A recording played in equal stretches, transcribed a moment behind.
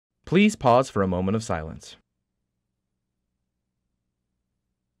Please pause for a moment of silence.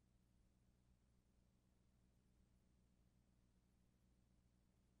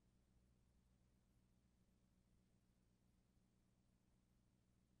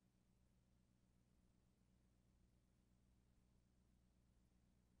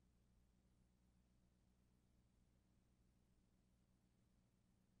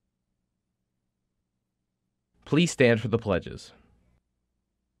 Please stand for the pledges.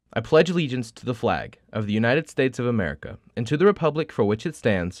 I pledge allegiance to the flag of the United States of America and to the republic for which it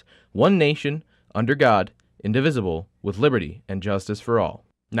stands, one nation, under God, indivisible, with liberty and justice for all.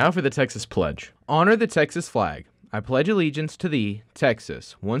 Now for the Texas Pledge. Honor the Texas flag. I pledge allegiance to thee,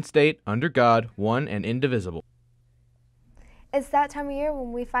 Texas, one state, under God, one and indivisible. It's that time of year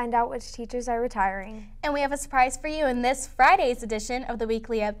when we find out which teachers are retiring. And we have a surprise for you in this Friday's edition of the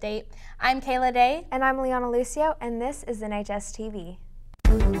Weekly Update. I'm Kayla Day. And I'm Leona Lucio, and this is NHSTV.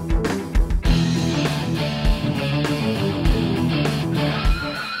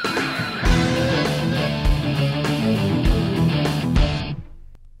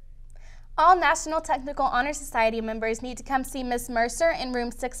 All National Technical Honor Society members need to come see Miss Mercer in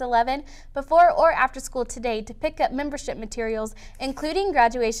room 611 before or after school today to pick up membership materials, including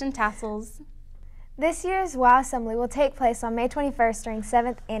graduation tassels. This year's WOW Assembly will take place on May 21st during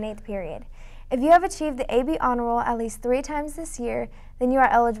 7th and 8th period. If you have achieved the AB Honor Roll at least 3 times this year, then you are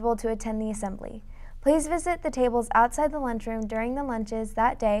eligible to attend the assembly. Please visit the tables outside the lunchroom during the lunches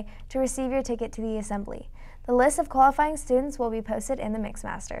that day to receive your ticket to the assembly. The list of qualifying students will be posted in the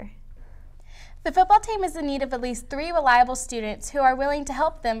Mixmaster. The football team is in need of at least 3 reliable students who are willing to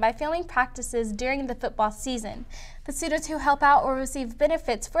help them by filming practices during the football season. The students who help out will receive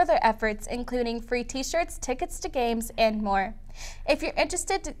benefits for their efforts, including free t-shirts, tickets to games, and more. If you're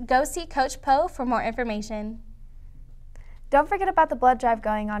interested, go see Coach Poe for more information. Don't forget about the blood drive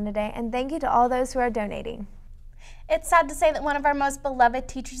going on today, and thank you to all those who are donating. It's sad to say that one of our most beloved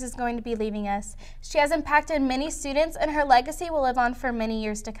teachers is going to be leaving us. She has impacted many students, and her legacy will live on for many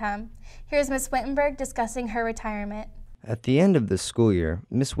years to come. Here's Miss Whittenberg discussing her retirement. At the end of this school year,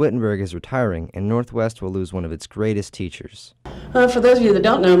 Miss Whittenberg is retiring, and Northwest will lose one of its greatest teachers. For those of you that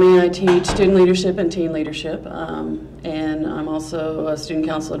don't know me, I teach student leadership and teen leadership, and I'm also a student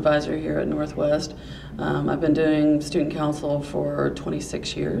council advisor here at Northwest. I've been doing student council for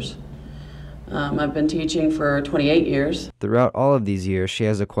 26 years. I've been teaching for 28 years. Throughout all of these years, she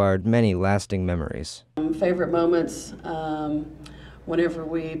has acquired many lasting memories. Favorite moments, whenever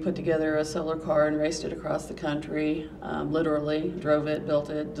we put together a solar car and raced it across the country, literally drove it, built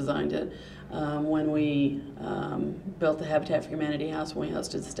it, designed it. When we built the Habitat for Humanity house, when we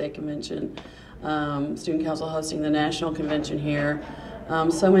hosted the state convention, student council hosting the national convention here.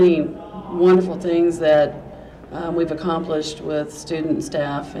 So many wonderful things that we've accomplished with student,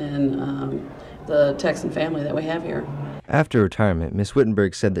 staff, and the Texan family that we have here. After retirement, Miss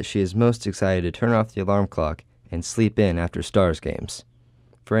Whittenberg said that she is most excited to turn off the alarm clock and sleep in after Stars games.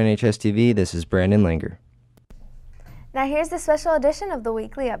 For NHSTV, this is Brandon Langer. Now here's the special edition of the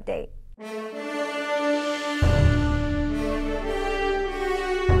Weekly Update.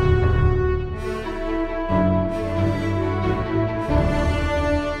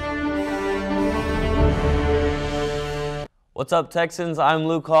 What's up, Texans? I'm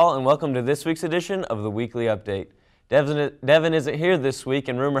Luke Hall, and welcome to this week's edition of the Weekly Update. Devin isn't here this week,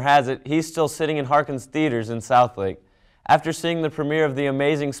 and rumor has it he's still sitting in Harkins Theaters in Southlake. After seeing the premiere of The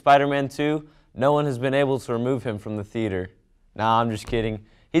Amazing Spider-Man 2, no one has been able to remove him from the theater. Nah, I'm just kidding.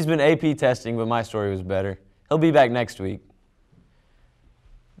 He's been AP testing, but my story was better. He'll be back next week.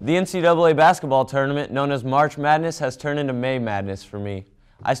 The NCAA basketball tournament, known as March Madness, has turned into May Madness for me.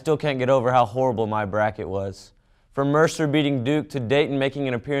 I still can't get over how horrible my bracket was. From Mercer beating Duke to Dayton making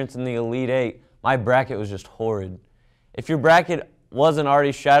an appearance in the Elite Eight, my bracket was just horrid. If your bracket wasn't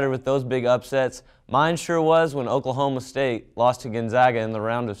already shattered with those big upsets, mine sure was when Oklahoma State lost to Gonzaga in the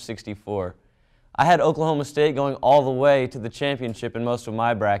round of 64. I had Oklahoma State going all the way to the championship in most of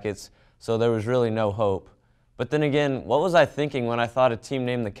my brackets, so there was really no hope. But then again, what was I thinking when I thought a team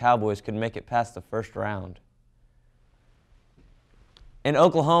named the Cowboys could make it past the first round? In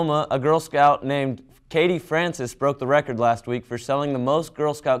Oklahoma, a Girl Scout named Katie Francis broke the record last week for selling the most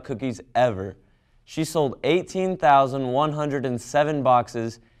Girl Scout cookies ever. She sold 18,107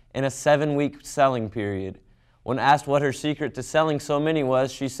 boxes in a 7-week selling period. When asked what her secret to selling so many was,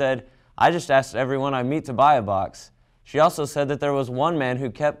 she said, "I just asked everyone I meet to buy a box." She also said that there was one man who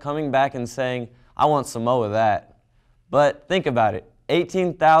kept coming back and saying, "I want some more of that." But think about it,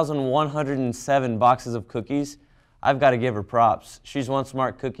 18,107 boxes of cookies. I've got to give her props. She's one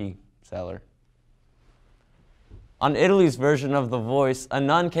smart cookie seller. On Italy's version of The Voice, a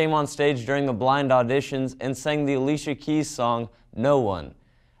nun came on stage during the blind auditions and sang the Alicia Keys song, No One.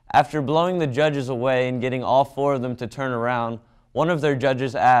 After blowing the judges away and getting all 4 of them to turn around, one of their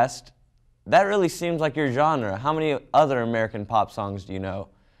judges asked, "That really seems like your genre. How many other American pop songs do you know?"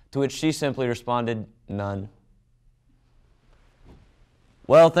 To which she simply responded, "None."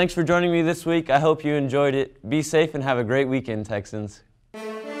 Well, thanks for joining me this week. I hope you enjoyed it. Be safe and have a great weekend, Texans.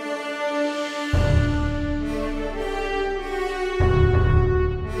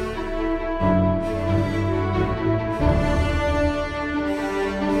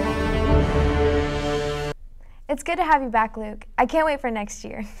 It's good to have you back, Luke. I can't wait for next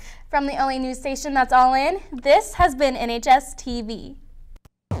year. From the only news station that's all in, this has been NHS TV.